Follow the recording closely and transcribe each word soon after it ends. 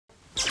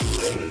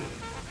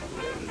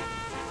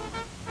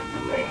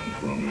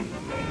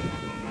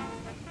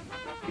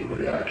The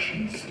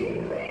reaction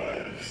still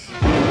arrives.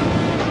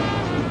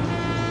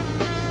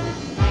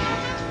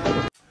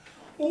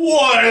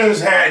 What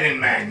is happening,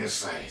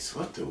 Magnus?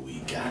 What do we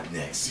got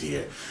next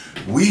here?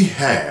 We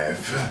have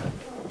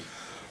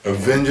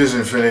Avengers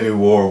Infinity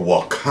War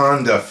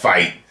Wakanda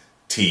Fight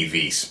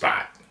TV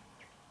spot.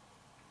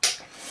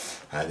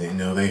 I didn't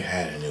know they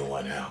had a new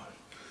one out.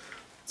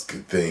 It's a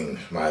good thing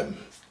my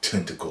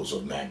tentacles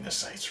of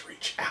Magnusites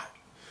reach out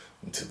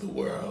into the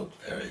world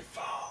very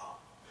far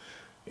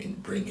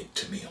and bring it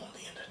to me on the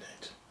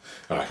internet.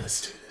 Alright,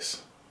 let's do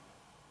this.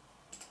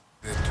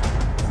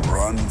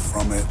 Run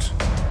from it.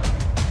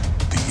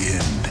 The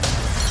end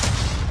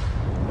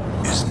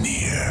is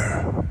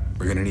near.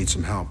 We're gonna need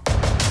some help.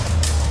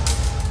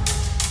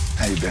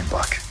 How you been,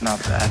 Buck?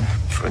 Not bad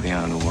for the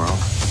end of the world.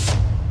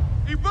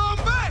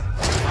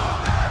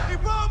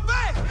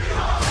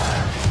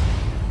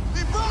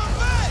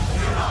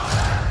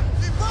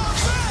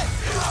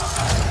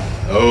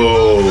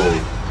 Oh.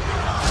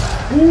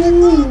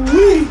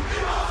 Ooh-wee.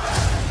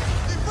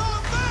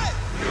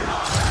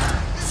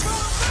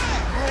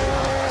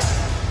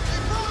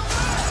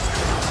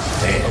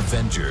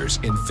 Avengers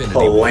Infinity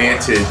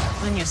Planted. War.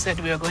 When you said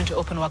we were going to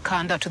open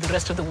Wakanda to the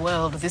rest of the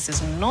world, this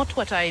is not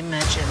what I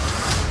imagined.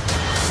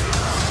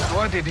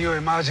 What did you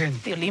imagine?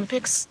 The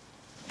Olympics?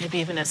 Maybe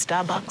even a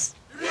Starbucks?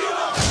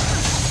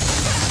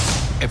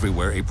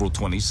 Everywhere April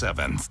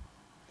 27th.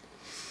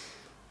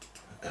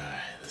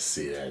 Let's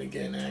see that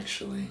again,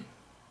 actually.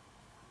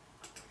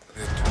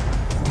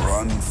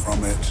 Run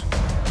from it.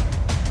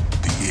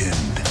 The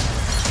end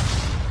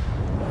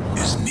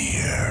is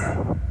near.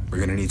 We're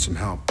gonna need some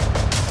help.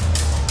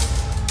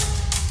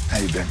 How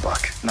you been,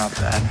 Buck? Not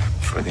bad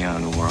for the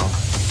end of the world.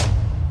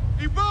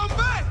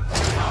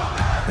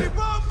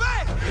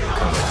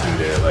 Coming through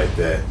there like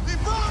that.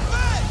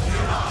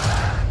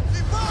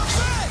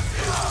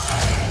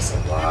 There's a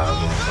lot of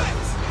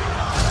motherfuckers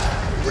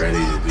ready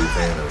to do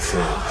Thanos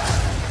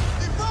in.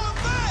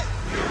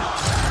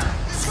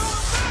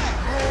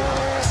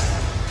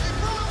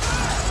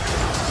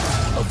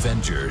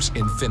 Avengers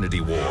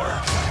Infinity War.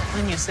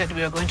 When you said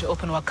we were going to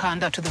open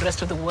Wakanda to the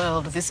rest of the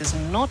world, this is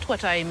not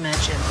what I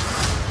imagined.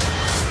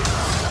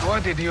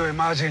 What did you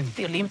imagine?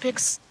 The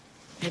Olympics?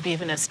 Maybe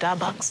even a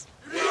Starbucks?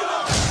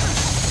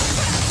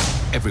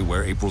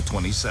 Everywhere April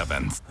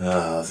 27th.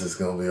 This is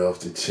gonna be off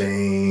the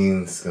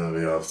chain. It's gonna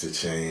be off the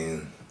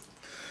chain.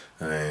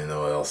 I ain't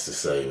know what else to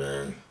say,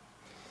 man.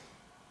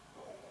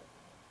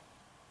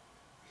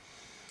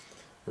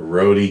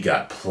 Rhodey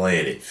got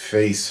planted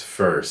face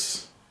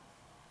first.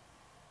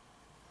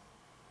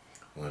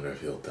 Wonder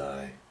if he'll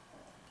die.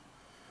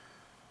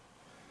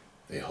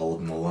 They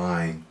holding the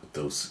line with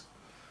those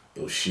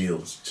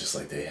shields, just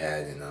like they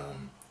had in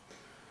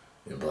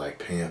Black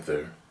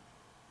Panther.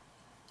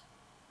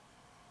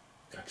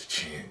 Got the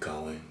chant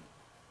going.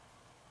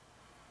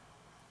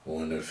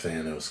 Wonder if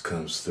Thanos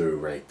comes through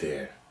right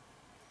there.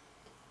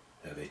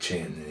 Are they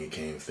chanting and he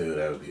came through?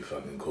 That would be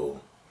fucking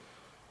cool.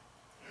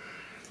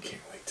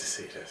 Can't wait to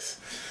see this.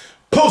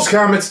 Post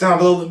comments down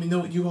below. Let me know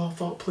what you all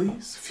thought,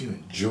 please. If you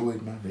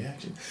enjoyed my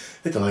reaction,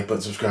 hit the like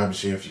button, subscribe, and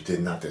share. If you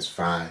did not, that's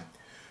fine.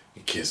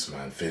 You kiss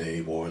my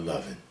Infinity War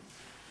loving.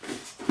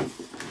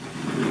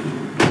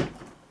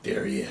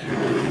 There he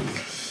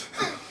is.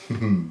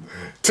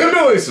 10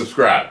 million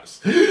subscribers.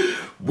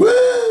 Woo!